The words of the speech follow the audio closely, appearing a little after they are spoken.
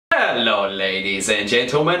Hello ladies and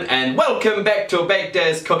gentlemen, and welcome back to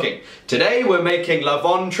BlackBannerMedia's Cooking. Today we're making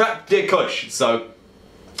Trapp de Kush, so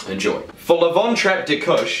enjoy. For Trapp de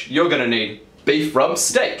Kush, you're gonna need beef rump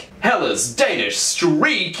steak, Hella's Danish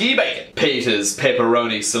streaky bacon, Peter's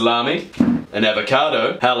pepperoni salami, an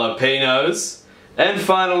avocado, jalapenos, and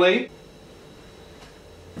finally,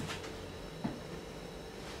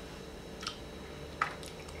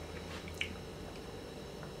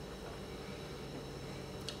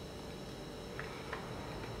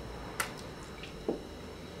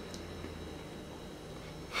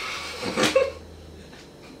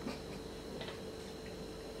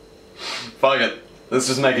 fuck it, let's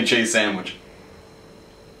just make a cheese sandwich.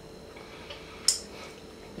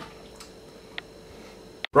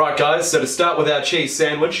 Right guys, so to start with our cheese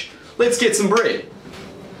sandwich, let's get some bread.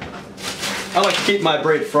 I like to keep my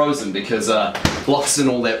bread frozen because it locks in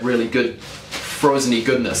all that really good frozen-y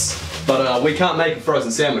goodness. But we can't make a frozen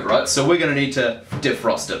sandwich, right? So we're going to need to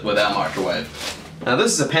defrost it with our microwave. Now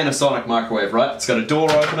this is a Panasonic microwave, right? It's got a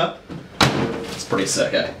door opener. It's pretty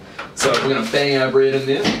sick, eh? So we're going to bang our bread in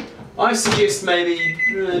there. I suggest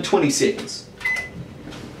maybe 20 seconds.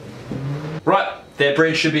 Right, that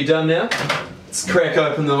bread should be done now. Let's crack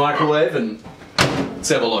open the microwave and let's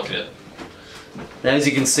have a look at it. Now as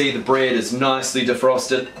you can see, the bread is nicely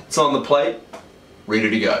defrosted. It's on the plate, ready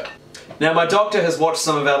to go. Now my doctor has watched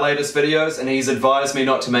some of our latest videos and he's advised me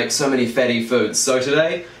not to make so many fatty foods. So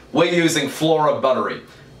today, we're using Flora Buttery.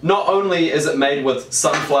 Not only is it made with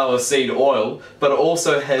sunflower seed oil, but it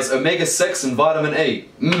also has omega-6 and vitamin E.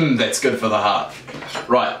 That's good for the heart.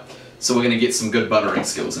 Right, so we're going to get some good buttering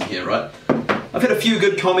skills in here, right? I've had a few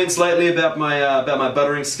good comments lately about my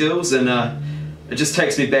buttering skills, and it just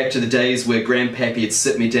takes me back to the days where Grandpappy would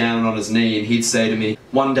sit me down on his knee and he'd say to me,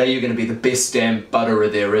 "One day you're going to be the best damn butterer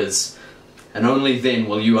there is, and only then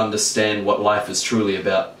will you understand what life is truly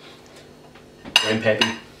about."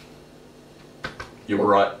 Grandpappy, you were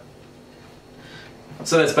right.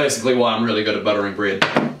 So that's basically why I'm really good at buttering bread.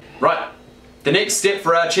 Right, the next step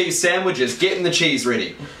for our cheese sandwich is getting the cheese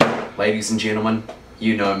ready. Ladies and gentlemen,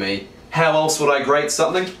 you know me. How else would I grate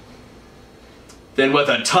something? Then with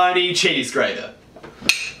a tiny cheese grater.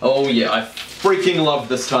 Oh yeah, I freaking love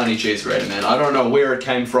this tiny cheese grater, man. I don't know where it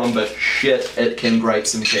came from, but shit, it can grate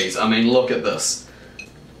some cheese. I mean, look at this.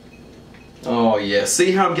 Oh yeah,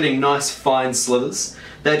 see how I'm getting nice fine slithers?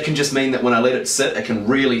 That can just mean that when I let it sit, it can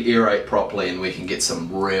really aerate properly and we can get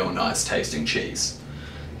some real nice tasting cheese.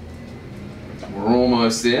 We're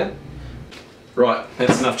almost there. Right,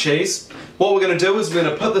 that's enough cheese. What we're going to do is we're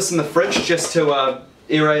going to put this in the fridge just to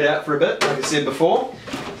aerate out for a bit, like I said before.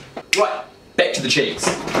 Right, back to the cheese.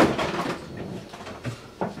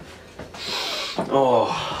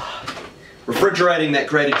 Oh, refrigerating that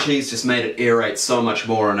grated cheese just made it aerate so much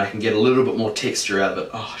more and I can get a little bit more texture out of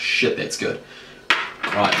it. Oh shit, that's good.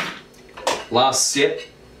 Right, last step,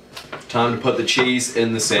 time to put the cheese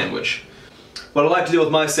in the sandwich. What I like to do with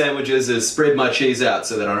my sandwiches is spread my cheese out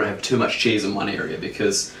so that I don't have too much cheese in one area,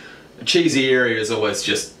 because a cheesy area is always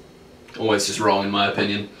just wrong in my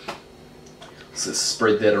opinion. So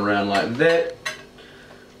spread that around like that,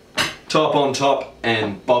 top on top,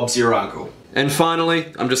 and Bob's your uncle. And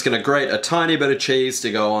finally, I'm just going to grate a tiny bit of cheese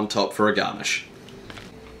to go on top for a garnish.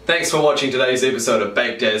 Thanks for watching today's episode of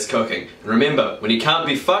BlackBannerMedia's Cooking. And remember, when you can't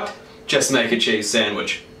be fucked, just make a cheese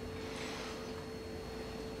sandwich.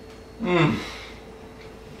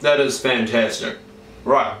 That is fantastic.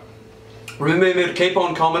 Right. Remember to keep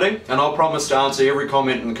on commenting, and I'll promise to answer every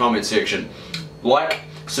comment in the comment section. Like,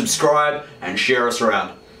 subscribe, and share us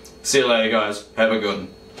around. See you later guys. Have a good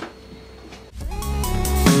one.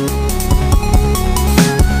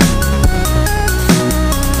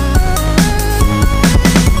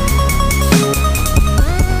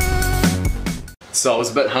 So I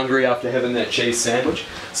was a bit hungry after having that cheese sandwich,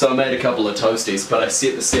 so I made a couple of toasties, but I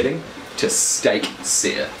set the setting to steak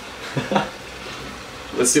sear.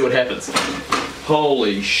 Let's see what happens.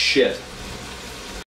 Holy shit.